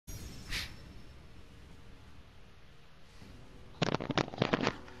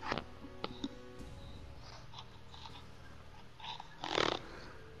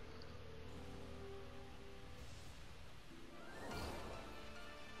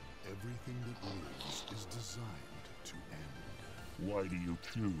Everything that lives is designed to end. Why do you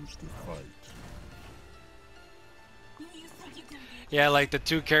choose to fight? Yeah, like the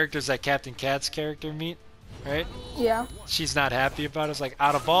two characters that Captain Cat's character meet, right? Yeah. She's not happy about it. It's like,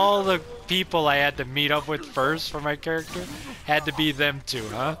 out of all the people I had to meet up with first for my character, had to be them two,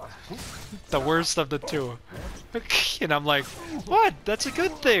 huh? The worst of the two. And I'm like, what? That's a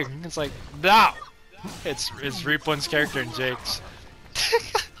good thing. It's like, no! It's Reaplin's character and Jake's.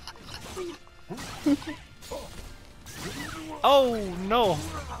 Oh, no!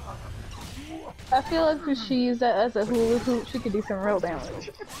 I feel like if she used that as a hula hoop, she could do some real damage.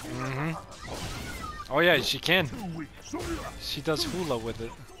 Mm-hmm. Oh yeah, she can. She does hula with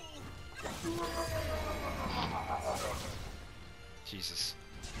it. Jesus.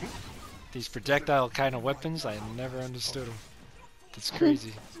 These projectile kind of weapons, I never understood them. It's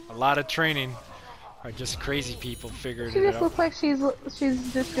crazy. A lot of training, or just crazy people figuring She it just out. looks like she's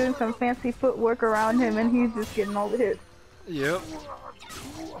just doing some fancy footwork around him, and he's just getting all the hits. Yep.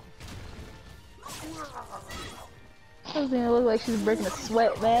 Doesn't even look like she's breaking a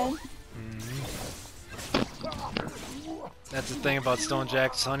sweat, man. That's the thing about Stone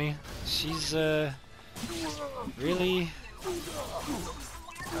Jack's honey. She's really,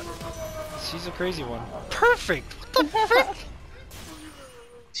 she's a crazy one. Perfect. What the frick?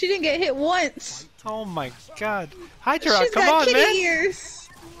 She didn't get hit once. Oh my God. Hydrahok, She's come got on, kitty man. ears.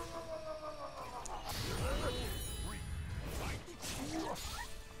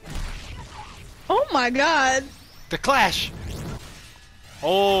 Oh my God. The clash.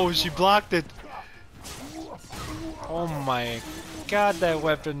 Oh, she blocked it. Oh my God, that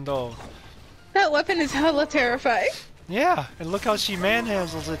weapon though. That weapon is hella terrifying. Yeah, and look how she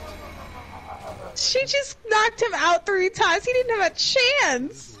manhandles it. She just knocked him out 3 times. He didn't have a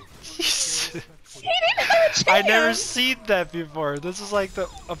chance. He didn't have a chance. I never seen that before. This is like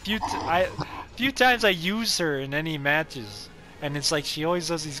a few times I use her in any matches, and it's like she always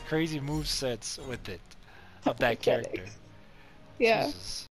does these crazy move sets with it of that character. Yeah. Jesus.